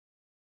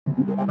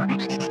This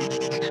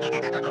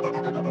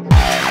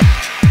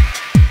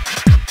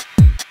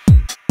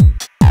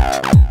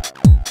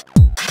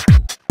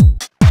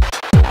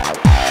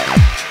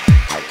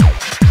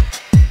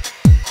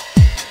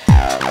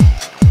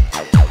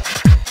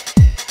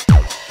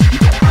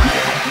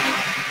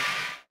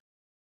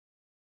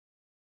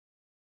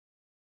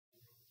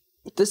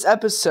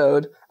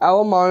episode, I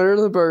will monitor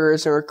the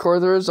burgers and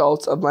record the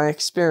results of my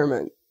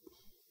experiment.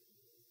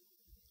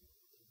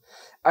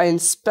 I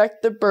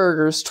inspect the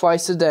burgers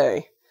twice a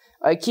day.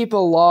 I keep a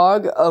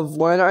log of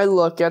when I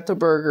look at the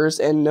burgers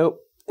and note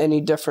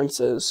any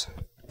differences,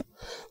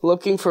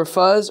 looking for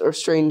fuzz or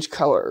strange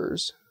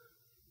colors.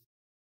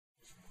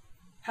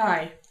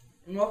 Hi,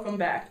 and welcome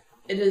back.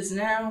 It is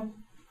now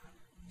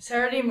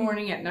Saturday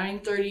morning at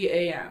 9:30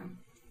 a.m.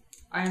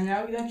 I am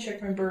now going to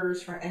check my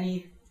burgers for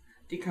any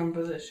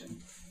decomposition.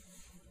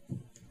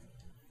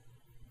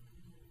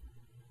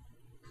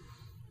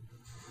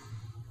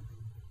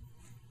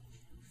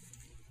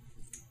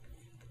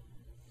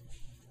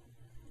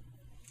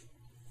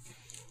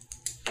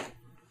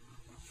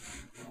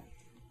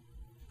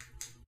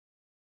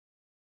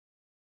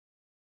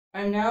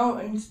 I'm now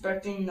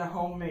inspecting the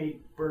homemade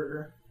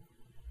burger.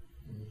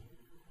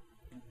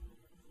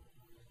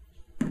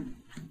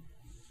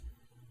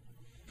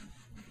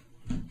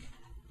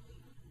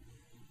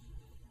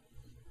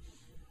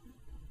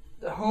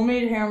 The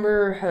homemade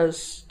hamburger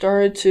has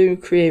started to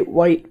create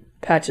white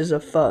patches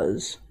of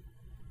fuzz.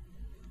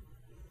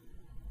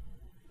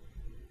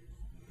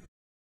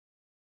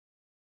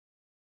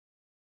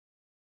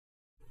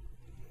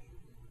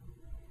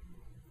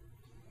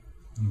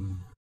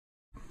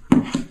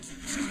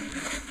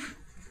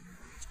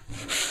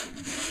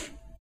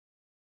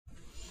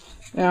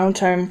 Now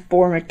time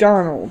for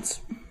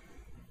McDonald's.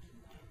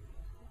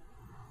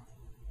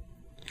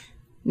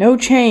 No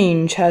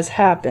change has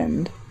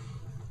happened.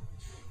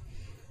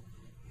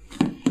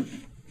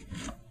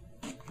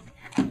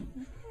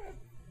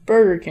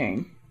 Burger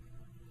King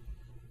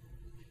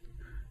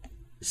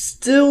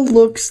still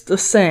looks the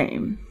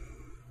same.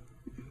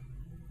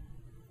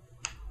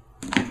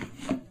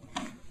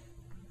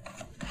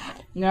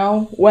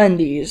 Now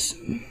Wendy's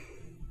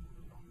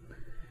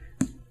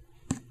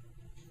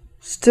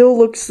still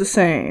looks the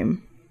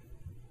same.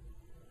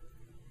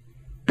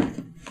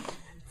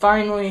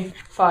 Finally,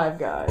 Five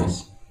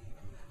Guys.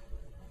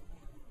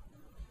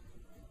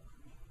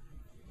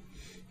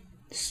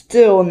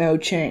 Still no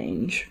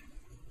change.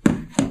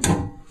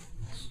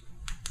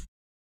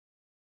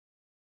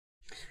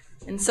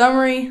 In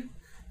summary,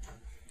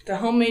 the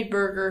homemade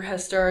burger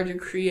has started to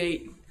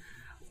create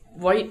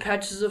white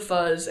patches of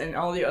fuzz and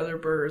all the other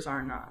burgers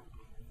are not.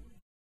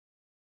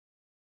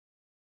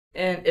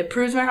 And it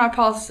proves my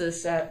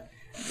hypothesis that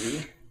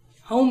the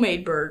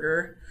homemade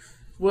burger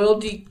will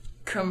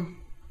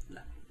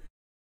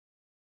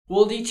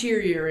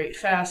deteriorate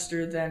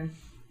faster than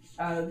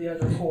out of the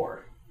other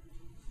four.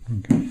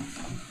 Okay.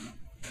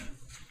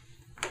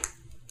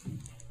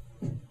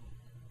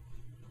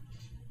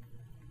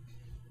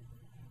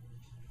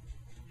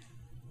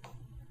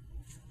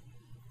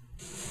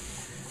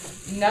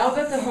 Now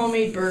that the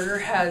homemade burger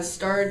has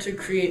started to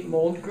create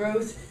mold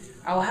growth,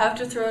 I will have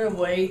to throw it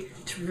away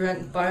to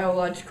prevent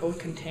biological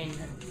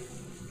containment.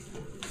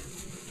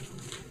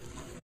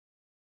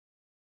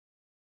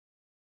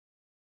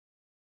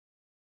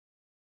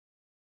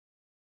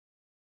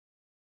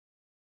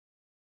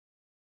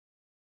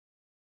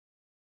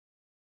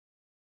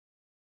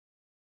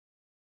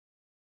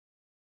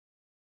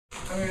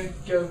 I'm going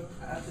to go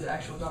to the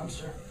actual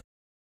dumpster.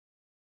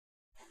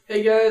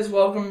 Hey guys,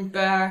 welcome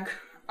back.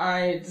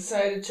 I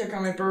decided to check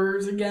on my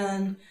burgers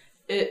again.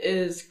 It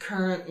is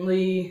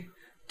currently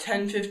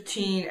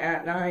 10:15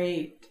 at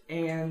night,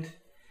 and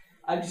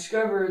I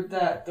discovered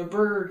that the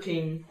Burger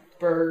King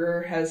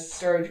burger has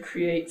started to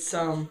create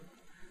some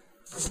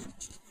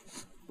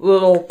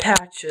little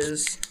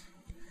patches.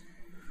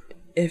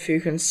 If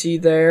you can see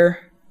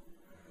there,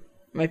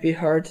 might be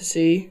hard to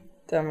see.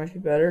 That might be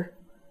better.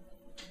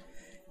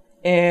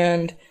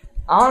 And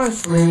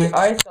honestly,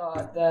 I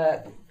thought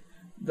that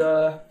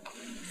the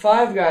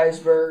Five Guys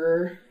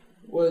burger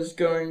was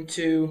going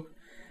to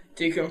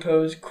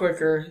decompose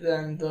quicker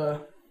than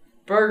the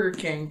Burger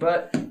King,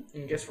 but I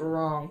guess we're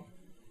wrong.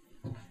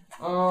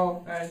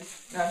 Oh, and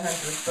now time to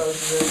dispose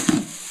of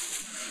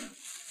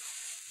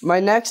this. My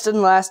next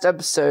and last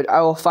episode, I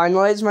will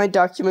finalize my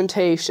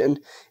documentation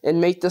and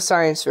make the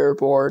science fair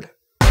board.